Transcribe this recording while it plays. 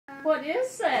What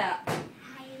is that?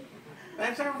 Hi.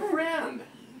 That's our friend.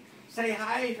 Say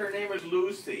hi. Her name is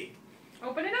Lucy.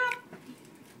 Open it up.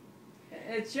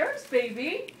 It's yours,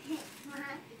 baby.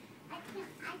 I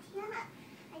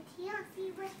can't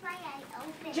see which way I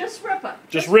open. Just rip it.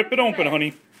 Just rip it the open, bag.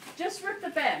 honey. Just rip the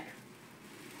bag.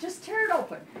 Just tear it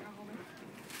open.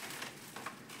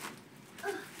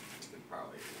 Probably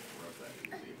won't rub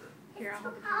that either. Here, I'll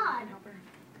help her.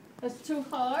 It's too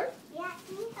hard? Yeah,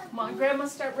 can you help Come on, me? Grandma,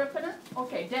 start ripping it.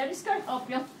 Okay, Daddy's gonna help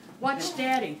you. Watch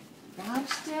Daddy.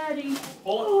 Watch Daddy.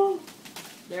 Hold it.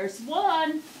 There's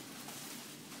one.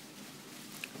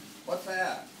 What's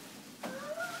that?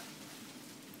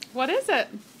 What is it?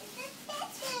 It's a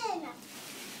kitchen.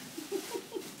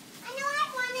 I know I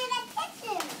wanted a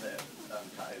kitchen. That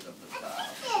unties up the A top.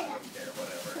 kitchen. I don't care,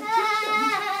 whatever.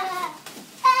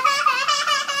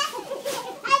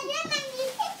 I did my new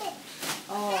kitchen.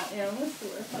 Oh, yeah, let's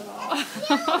rip it all.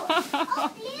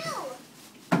 Oh, blue.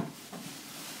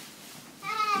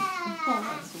 Oh,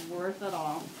 that's worth it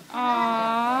all.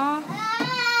 Aww.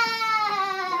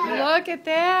 Look at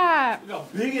that. Look how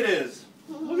big it is.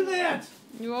 Look at that.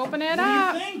 You open it What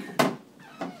up. do you think?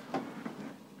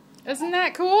 Isn't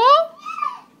that cool?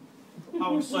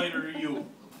 How excited are you?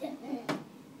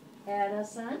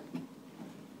 Addison,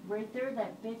 right there,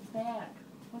 that big bag.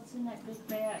 What's in that big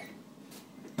bag?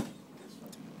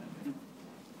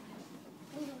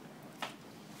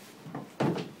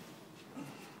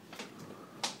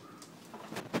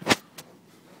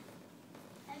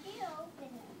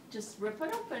 Just rip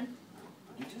it open.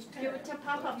 You just Give it to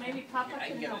Papa. Maybe Papa I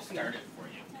can can get help it you. started for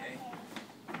you, okay?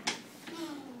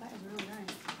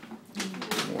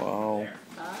 Wow. There.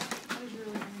 Huh?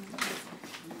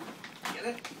 Get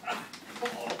it?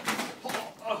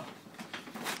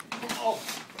 Oh.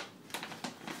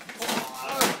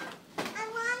 I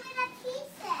wanted a tea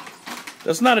set.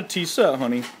 That's not a tea set,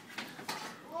 honey.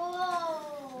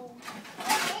 Whoa.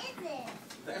 What is it?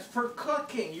 That's for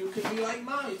cooking. You can be like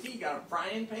Mommy. See, you got a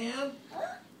frying pan.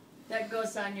 That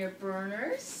goes on your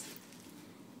burners.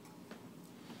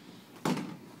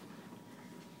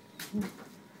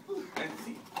 And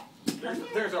see,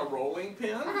 there's a rolling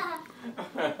pin.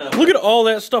 Look at all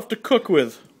that stuff to cook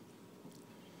with.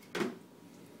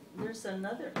 There's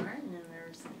another iron in there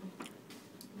or something.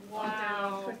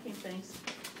 Wow. Cooking things.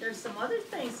 There's some other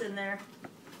things in there.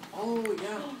 Oh,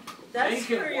 yeah. That's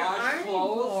you for can your wash ironing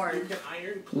clothes. You board. can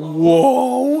iron clothes.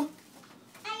 Whoa.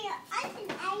 I can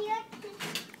iron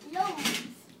clothes.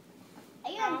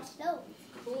 Iron clothes.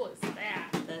 Cool is that?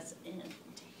 That's in.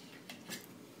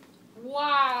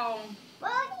 Wow.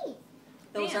 What are these?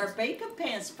 Those Pans. are baking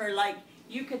pans for like,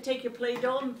 you could take your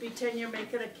Play-Doh and pretend you're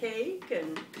making a cake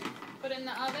and Put it in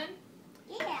the oven.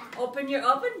 Yeah. open your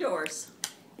oven doors.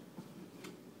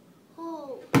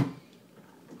 Oh.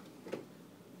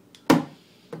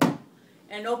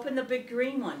 And open the big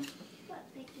green one. What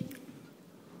big?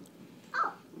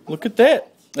 Oh. Look at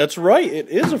that. That's right. It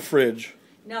is a fridge.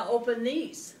 Now open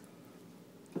these.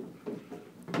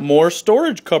 More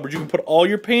storage cupboards. You can put all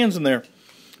your pans in there.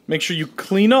 Make sure you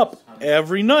clean up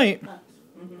every night. Oh,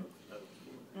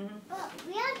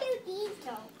 we don't do these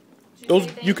though. Did Those say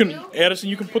thank you can, you? Addison.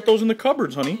 You can put those in the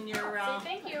cupboards, honey. In your Say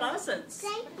thank you. closets.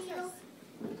 Thank you.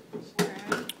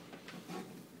 Sharon.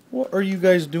 What are you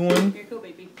guys doing? Here you go,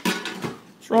 baby.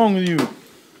 What's wrong with you?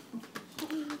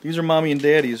 These are Mommy and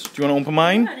Daddy's. Do you want to open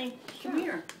mine? Honey, come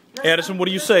here. Addison, what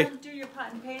do you say? Do your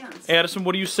pot and pans. Addison,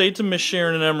 what do you say to Miss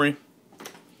Sharon and Emery?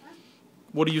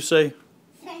 What do you say?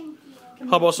 Thank you.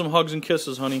 How about some hugs and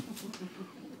kisses, honey?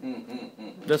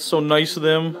 That's so nice of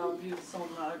them. Love you so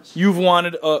much. You've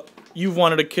wanted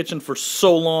a kitchen for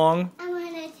so long. I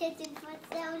want a kitchen for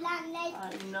so long, like I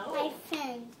my know.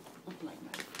 friend. Like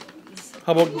my friends.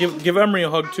 How about give Emery a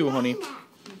hug too, honey? You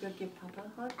gonna give Papa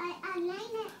a hug? I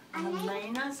like it.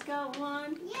 Elena's got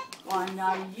one. Yep. Well,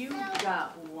 now you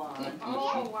got one.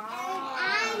 Oh, wow.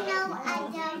 I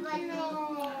don't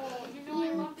know. You know I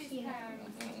love these pens.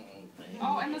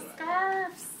 Oh, and the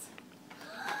scarves.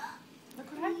 Look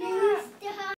what I got.